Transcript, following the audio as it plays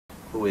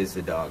Who is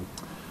the dog?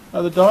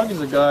 The dog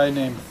is a guy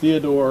named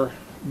Theodore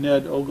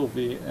Ned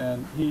Ogilvy,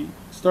 and he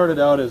started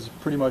out as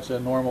pretty much a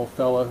normal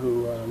fella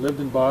who lived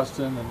in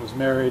Boston and was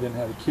married and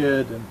had a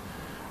kid and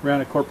ran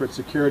a corporate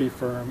security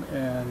firm,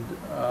 and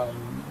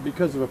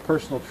because of a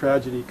personal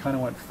tragedy kind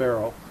of went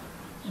feral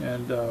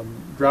and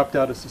dropped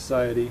out of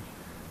society.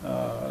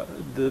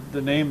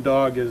 The name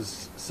dog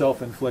is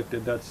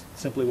self-inflicted. That's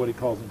simply what he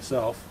calls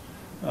himself.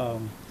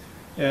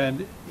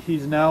 And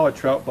he's now a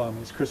trout bum.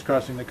 He's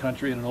crisscrossing the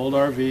country in an old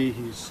RV.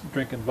 He's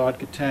drinking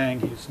vodka Tang.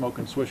 He's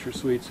smoking Swisher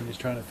Sweets, and he's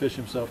trying to fish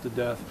himself to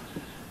death.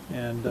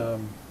 And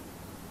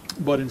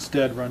but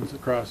instead runs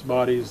across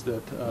bodies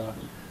that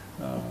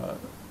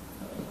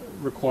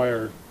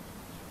require.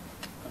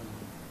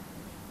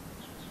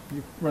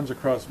 He runs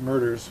across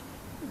murders,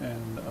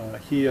 and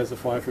he, as a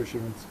fly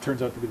fisherman,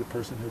 turns out to be the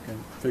person who can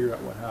figure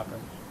out what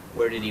happened.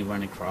 Where did he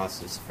run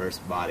across his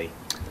first body?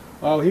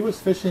 Oh, he was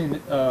fishing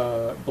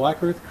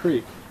Black Earth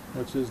Creek,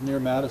 which is near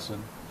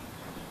Madison.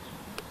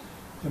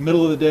 In the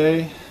middle of the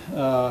day,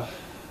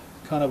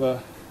 kind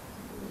of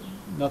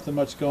nothing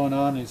much going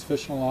on. He's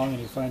fishing along, and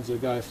he finds a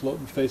guy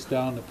floating face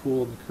down in a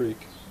pool in the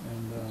creek,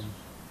 and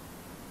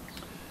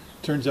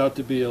turns out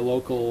to be a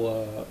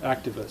local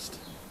activist,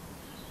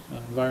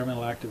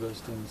 environmental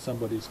activist, and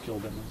somebody's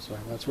killed him. And so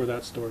that's where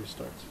that story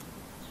starts.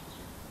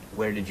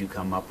 Where did you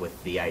come up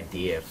with the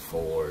idea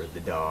for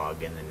the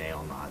dog and the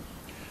nail knot?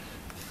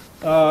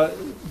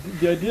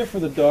 The idea for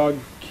the dog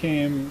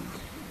came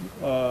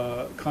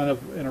kind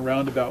of in a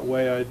roundabout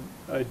way.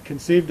 I'd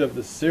conceived of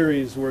the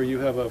series where you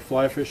have a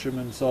fly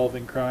fisherman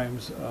solving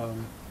crimes,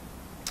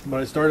 but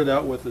I started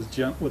out with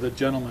a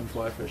gentleman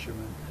fly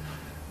fisherman,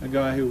 a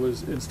guy who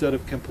was, instead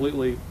of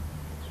completely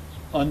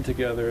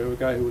untogether, a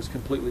guy who was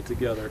completely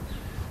together.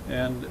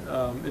 And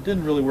it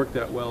didn't really work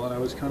that well, and I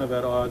was kind of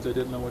at odds. I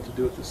didn't know what to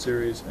do with the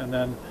series. And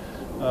then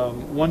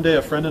one day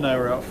a friend and I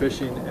were out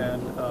fishing,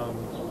 and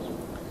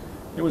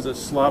it was a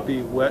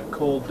sloppy, wet,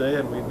 cold day,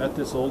 and we met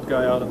this old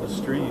guy out in the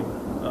stream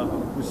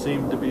who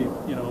seemed to be,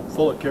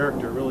 full of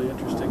character, really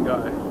interesting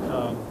guy,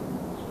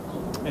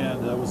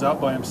 and was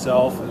out by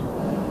himself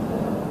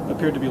and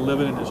appeared to be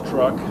living in his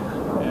truck.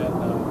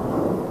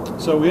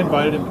 And so we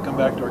invited him to come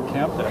back to our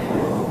camp that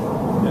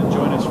night and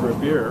join us for a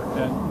beer,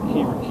 and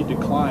he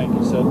declined.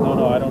 He said,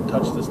 "No, I don't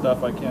touch this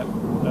stuff. I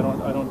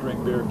don't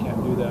drink beer.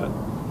 Can't do that."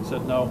 He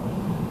said no,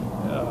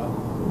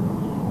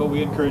 but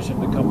we encouraged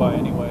him to come by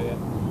anyway,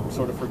 and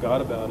sort of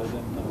forgot about it.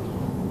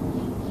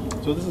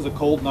 And so this is a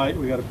cold night.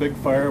 We got a big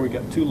fire. We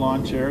got 2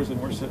 lawn chairs,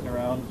 and we're sitting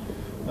around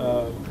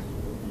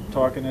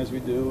talking as we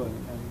do, and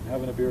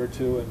having a beer or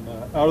two. And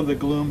out of the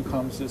gloom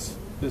comes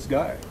this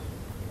guy,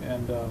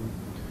 and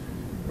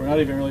we're not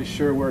even really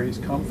sure where he's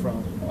come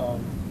from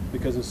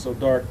because it's so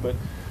dark. But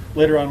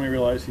later on, we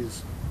realize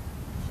he's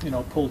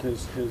pulled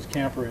his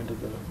camper into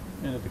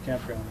the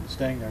campground and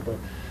staying there. But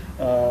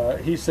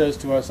he says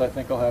to us, "I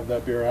think I'll have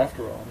that beer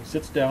after all." And he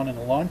sits down in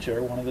a lawn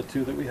chair, one of the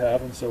 2 that we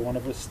have, and so one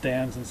of us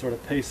stands and sort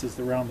of paces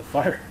around the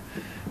fire,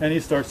 and he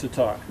starts to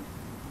talk.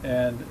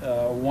 And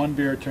one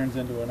beer turns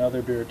into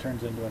another beer,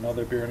 turns into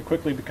another beer, and it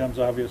quickly becomes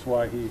obvious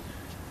why he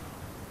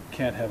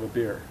can't have a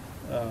beer.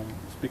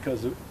 It's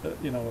because a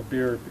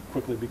beer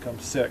quickly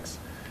becomes 6.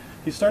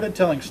 He started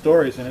telling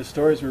stories, and his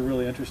stories were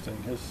really interesting.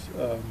 His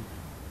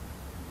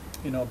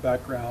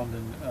background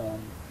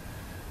and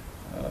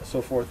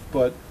so forth.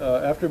 But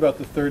after about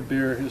the 3rd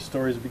beer, his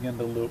stories begin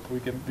to loop. We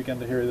can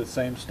begin to hear the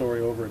same story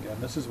over again.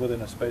 This is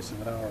within a space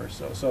of an hour or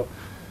so. So,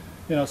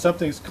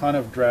 something's kind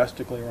of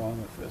drastically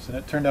wrong with this. And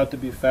it turned out to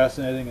be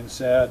fascinating and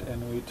sad,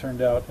 and we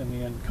turned out in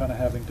the end kind of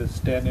having to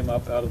stand him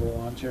up out of the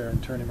lawn chair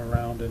and turn him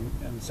around and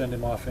send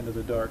him off into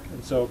the dark.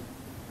 And so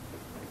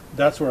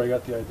that's where I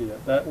got the idea.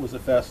 That was a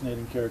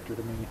fascinating character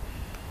to me.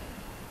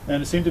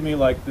 And it seemed to me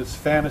like this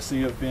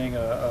fantasy of being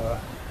a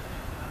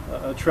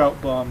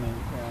trout bum and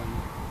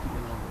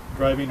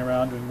driving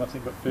around doing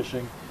nothing but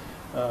fishing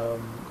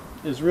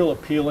is real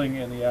appealing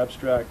in the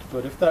abstract,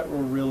 but if that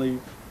were really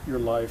your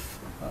life,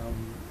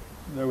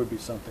 there would be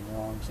something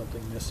wrong,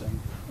 something missing.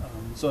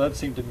 So that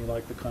seemed to me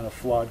like the kind of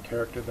flawed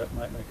character that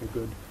might make a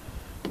good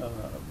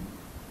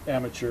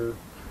amateur,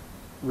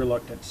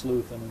 reluctant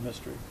sleuth in a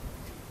mystery.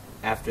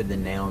 After the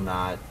nail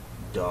knot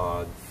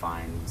dog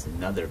finds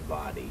another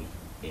body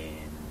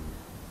in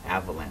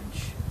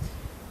Avalanche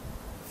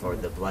for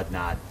the blood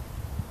knot,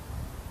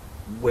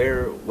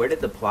 where did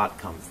the plot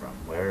come from?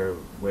 Where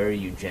are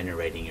you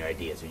generating your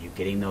ideas? Are you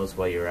getting those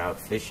while you're out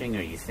fishing?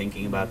 Are you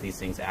thinking about these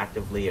things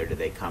actively, or do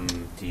they come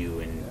to you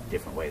in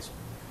different ways?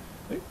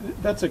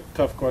 That's a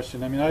tough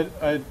question. I mean,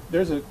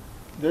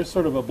 there's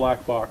sort of a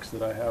black box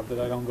that I have that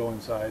I don't go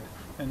inside,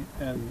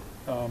 and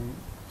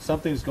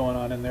something's going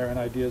on in there, and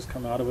ideas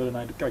come out of it, and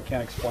I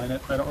can't explain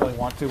it. I don't really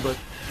want to, but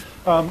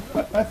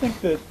I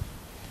think that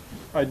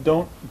I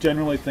don't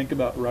generally think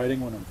about writing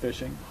when I'm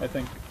fishing. I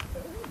think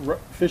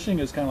fishing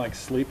is kind of like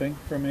sleeping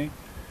for me,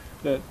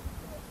 that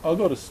I'll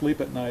go to sleep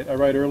at night. I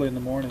write early in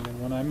the morning, and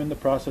when I'm in the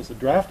process of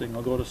drafting,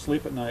 I'll go to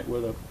sleep at night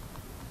with a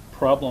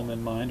problem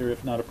in mind, or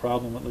if not a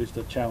problem, at least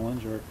a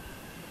challenge, or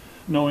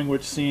knowing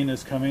which scene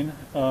is coming.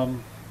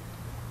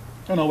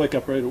 and I'll wake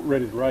up ready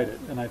to write it.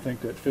 And I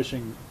think that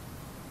fishing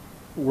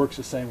works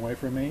the same way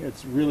for me.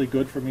 It's really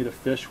good for me to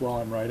fish while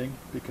I'm writing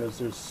because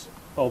there's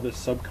all this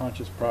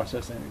subconscious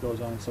processing that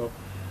goes on. So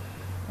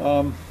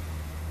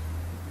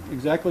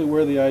exactly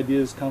where the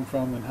ideas come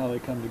from and how they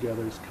come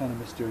together is kind of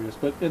mysterious.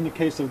 But in the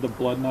case of the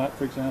Blood Knot,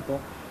 for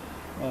example,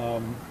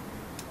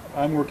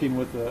 I'm working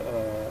with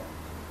a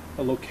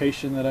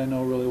location that I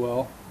know really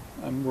well.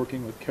 I'm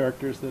working with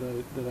characters that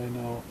I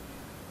know.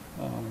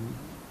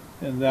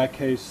 In that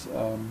case,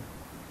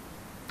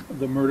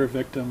 the murder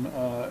victim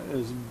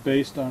is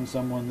based on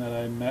someone that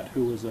I met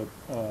who was a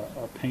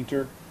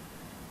painter,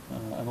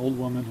 an old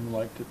woman who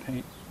liked to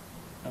paint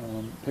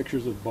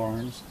pictures of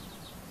barns,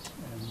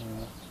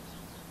 and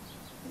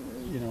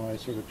you know, I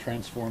sort of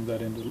transformed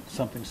that into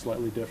something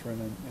slightly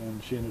different,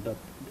 and she ended up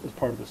as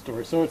part of the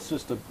story. So it's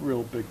just a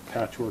real big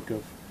patchwork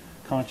of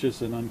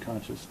conscious and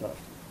unconscious stuff.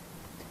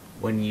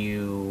 When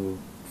you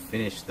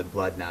finished the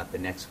Blood Knot, the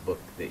next book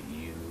that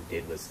you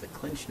did was the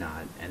Clinch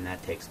Knot, and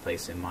that takes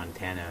place in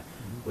Montana.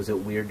 Mm-hmm. Was it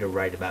weird to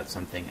write about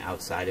something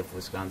outside of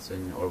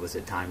Wisconsin, or was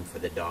it time for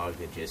the dog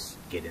to just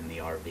get in the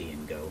RV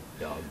and go,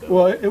 dog, go?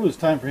 Well, it was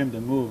time for him to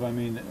move. I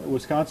mean,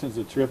 Wisconsin's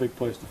a terrific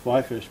place to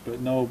fly fish,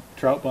 but no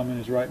trout bum in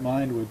his right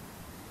mind would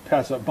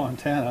pass up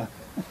Montana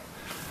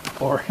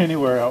or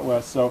anywhere out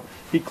west. So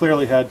he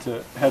clearly had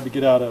to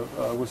get out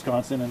of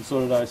Wisconsin, and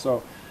so did I.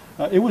 So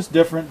it was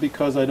different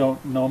because I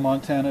don't know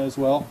Montana as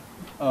well.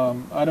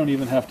 I don't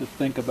even have to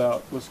think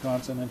about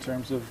Wisconsin in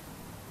terms of,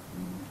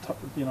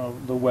 you know,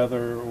 the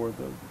weather or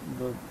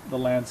the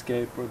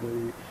landscape or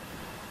the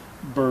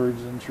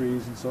birds and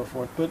trees and so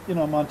forth. But, you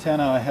know,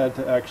 Montana, I had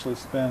to actually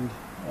spend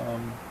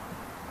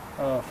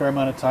a fair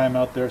amount of time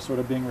out there sort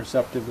of being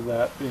receptive to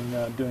that,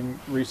 doing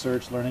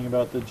research, learning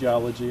about the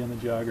geology and the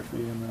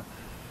geography and the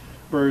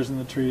birds and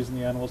the trees and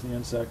the animals and the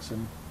insects.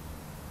 And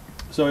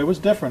so it was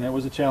different. It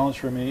was a challenge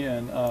for me,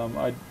 and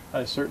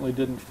I certainly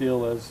didn't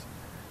feel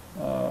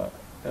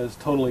as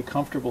totally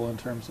comfortable in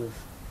terms of,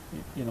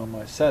 you know,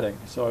 my setting.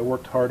 So I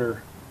worked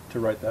harder to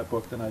write that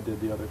book than I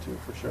did the other two,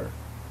 for sure.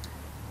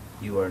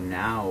 You are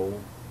now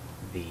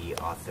the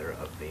author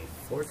of the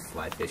fourth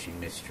fly fishing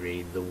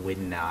mystery, The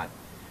Wind Knot.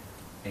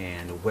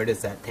 And where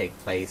does that take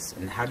place,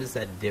 and how does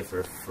that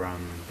differ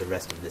from the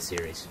rest of the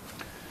series?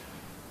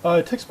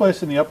 It takes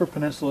place in the Upper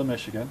Peninsula of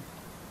Michigan,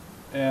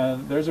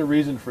 and there's a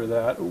reason for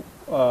that,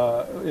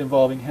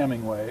 involving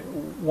Hemingway.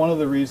 One of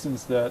the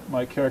reasons that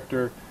my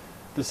character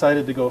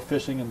decided to go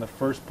fishing in the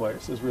first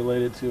place is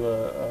related to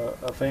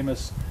a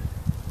famous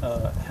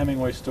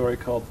Hemingway story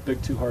called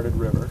Big Two-Hearted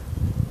River.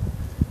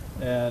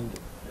 And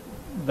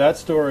in that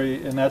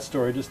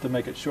story, just to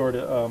make it short,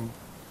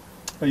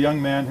 a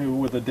young man who,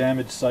 with a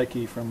damaged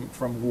psyche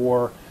from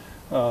war,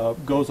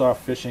 goes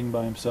off fishing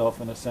by himself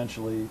and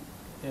essentially,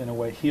 in a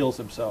way, heals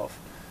himself.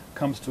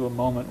 Comes to a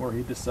moment where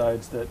he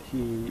decides that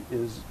he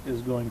is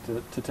going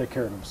to take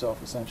care of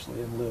himself,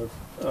 essentially, and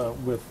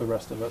live with the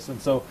rest of us.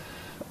 And so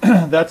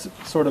that's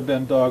sort of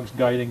been Dog's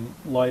guiding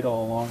light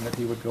all along, that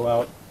he would go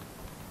out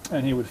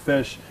and he would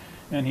fish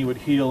and he would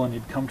heal, and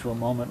he'd come to a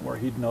moment where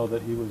he'd know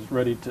that he was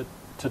ready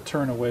to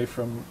turn away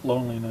from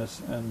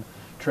loneliness and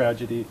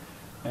tragedy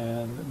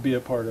and be a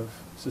part of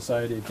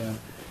society again.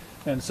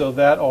 And so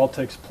that all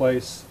takes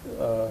place,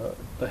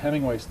 the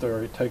Hemingway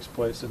story takes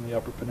place in the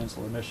Upper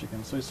Peninsula of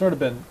Michigan. So he's sort of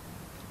been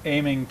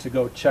aiming to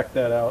go check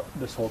that out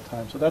this whole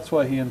time. So that's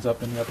why he ends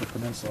up in the Upper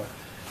Peninsula.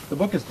 The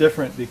book is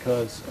different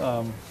because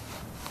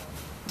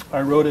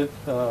I wrote it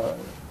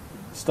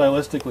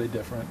stylistically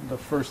different. The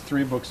first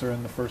three books are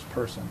in the first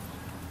person.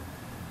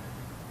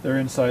 They're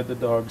inside the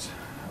dog's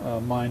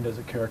mind as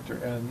a character.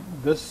 And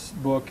this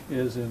book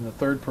is in the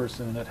third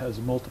person, and it has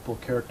multiple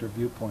character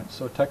viewpoints.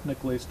 So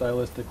technically,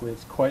 stylistically,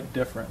 it's quite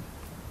different.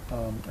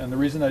 And the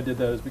reason I did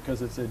that is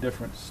because it's a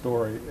different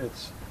story.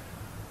 It's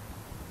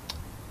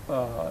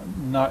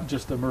not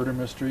just a murder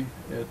mystery.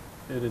 It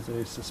is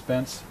a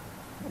suspense,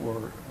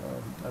 or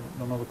I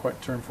don't know the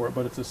quite term for it,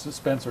 but it's a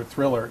suspense or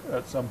thriller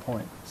at some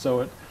point.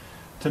 So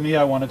to me,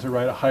 I wanted to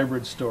write a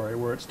hybrid story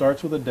where it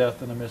starts with a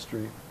death and a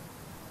mystery,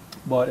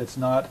 but it's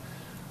not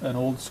an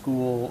old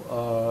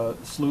school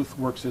sleuth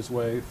works his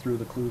way through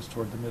the clues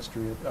toward the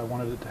mystery. I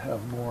wanted it to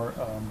have more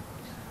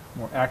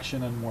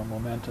action and more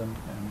momentum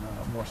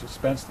and more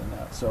suspense than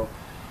that. So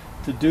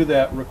to do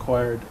that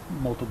required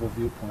multiple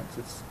viewpoints.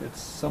 It's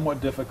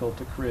somewhat difficult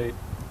to create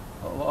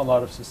a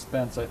lot of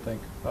suspense, I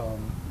think,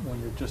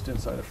 when you're just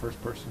inside a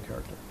first-person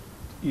character.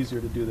 It's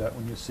easier to do that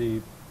when you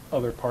see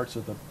other parts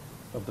of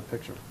the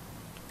picture.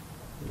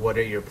 What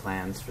are your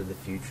plans for the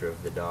future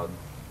of the dog?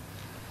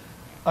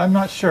 I'm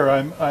not sure.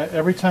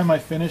 Every time I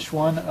finish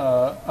one,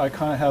 I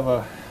kind of have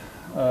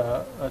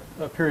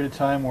a period of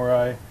time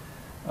where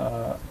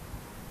I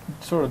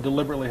sort of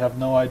deliberately have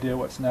no idea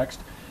what's next.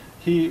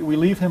 We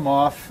leave him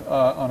off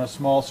on a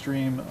small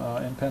stream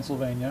in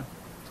Pennsylvania.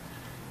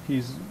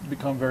 He's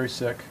become very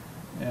sick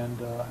and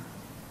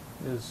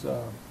is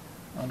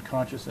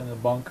unconscious in the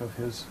bunk of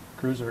his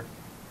cruiser.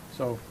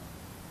 So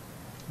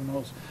who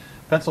knows?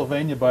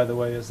 Pennsylvania, by the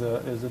way, is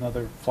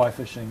another fly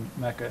fishing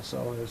mecca.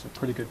 So there's a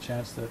pretty good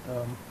chance that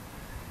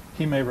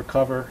he may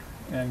recover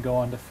and go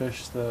on to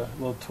fish the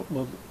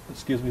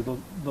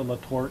the La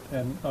Torte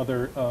and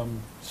other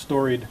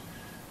storied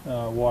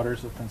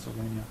waters of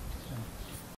Pennsylvania.